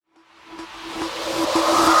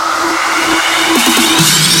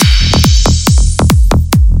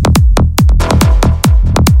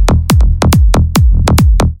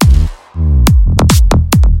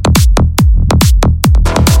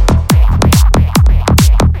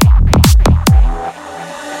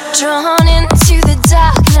Drawn into the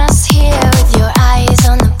darkness here with your eyes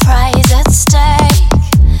on the prize at stake.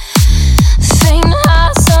 Faint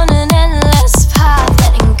hearts on an endless path,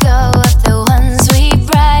 letting go of the ones we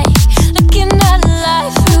break. Looking at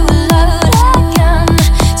life through a loaded gun.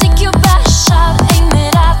 Take your best shot, aim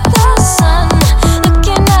it at the sun.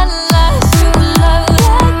 Looking at life through a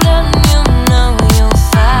loaded gun. You know you'll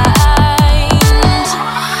find.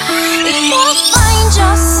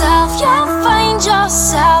 You'll find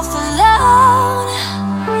yourself alone.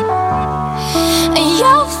 And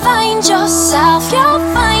you'll find yourself alone.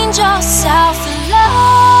 You'll find yourself.